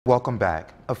Welcome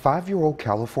back. A 5-year-old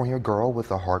California girl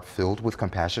with a heart filled with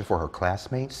compassion for her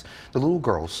classmates, the little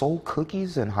girl sold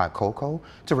cookies and hot cocoa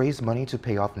to raise money to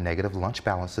pay off negative lunch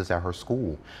balances at her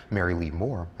school. Mary Lee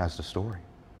Moore has the story.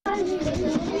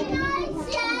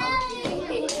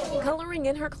 Coloring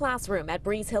in her classroom at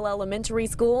Breeze Hill Elementary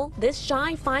School, this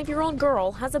shy 5-year-old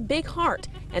girl has a big heart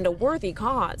and a worthy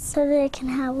cause. So they can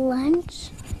have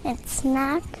lunch and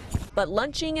snack. But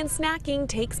lunching and snacking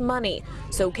takes money,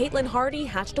 so Caitlin Hardy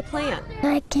hatched a plan.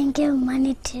 I can give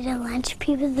money to the lunch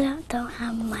people that don't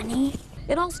have money.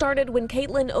 It all started when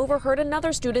Caitlin overheard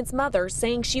another student's mother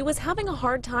saying she was having a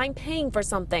hard time paying for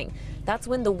something. That's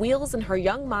when the wheels in her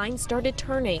young mind started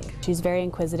turning. She's very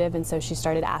inquisitive, and so she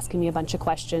started asking me a bunch of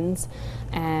questions,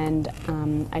 and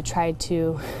I tried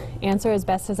to answer as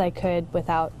best as I could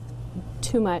without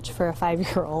too much for a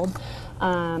 5-year-old.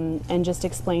 And just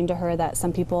explained to her that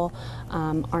some people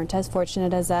aren't as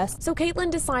fortunate as us. So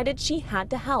Caitlin decided she had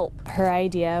to help. Her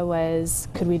idea was,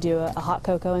 could we do a hot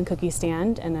cocoa and cookie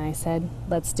stand? And I said,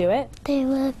 let's do it. They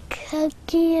were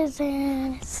cookies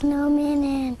and a snowman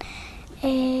and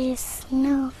a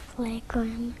snowflake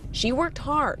one. She worked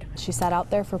hard. She sat out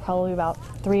there for probably about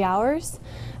 3 hours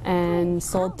and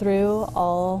sold through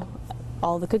all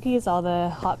the cookies, all the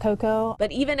hot cocoa.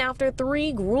 But even after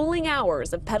 3 grueling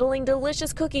hours of peddling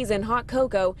delicious cookies and hot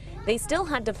cocoa, they still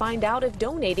had to find out if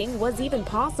donating was even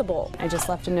possible. I just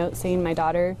left a note saying my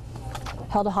daughter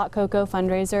held a hot cocoa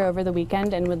fundraiser over the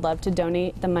weekend and would love to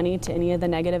donate the money to any of the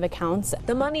negative accounts.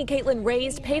 The money Caitlin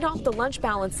raised paid off the lunch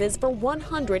balances for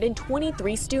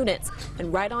 123 students.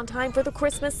 And right on time for the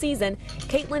Christmas season,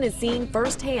 Caitlin is seeing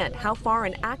firsthand how far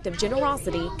an act of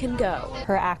generosity can go.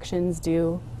 Her actions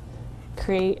do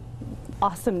create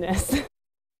awesomeness.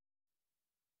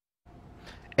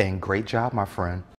 And great job, my friend.